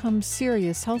they become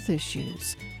serious health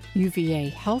issues.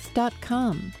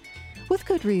 UVAhealth.com. With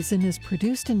Good Reason is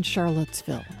produced in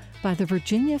Charlottesville by the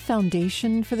Virginia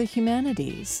Foundation for the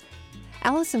Humanities.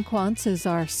 Allison Quantz is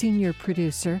our senior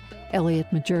producer. Elliot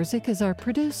Majerzik is our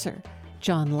producer.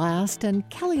 John Last and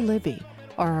Kelly Libby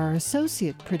are our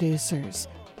associate producers.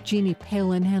 Jeannie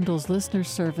Palin handles listener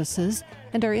services,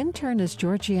 and our intern is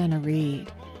Georgiana Reed.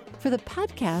 For the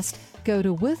podcast, go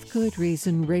to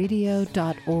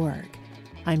withgoodreasonradio.org.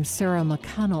 I'm Sarah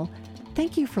McConnell.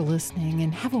 Thank you for listening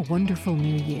and have a wonderful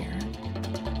new year.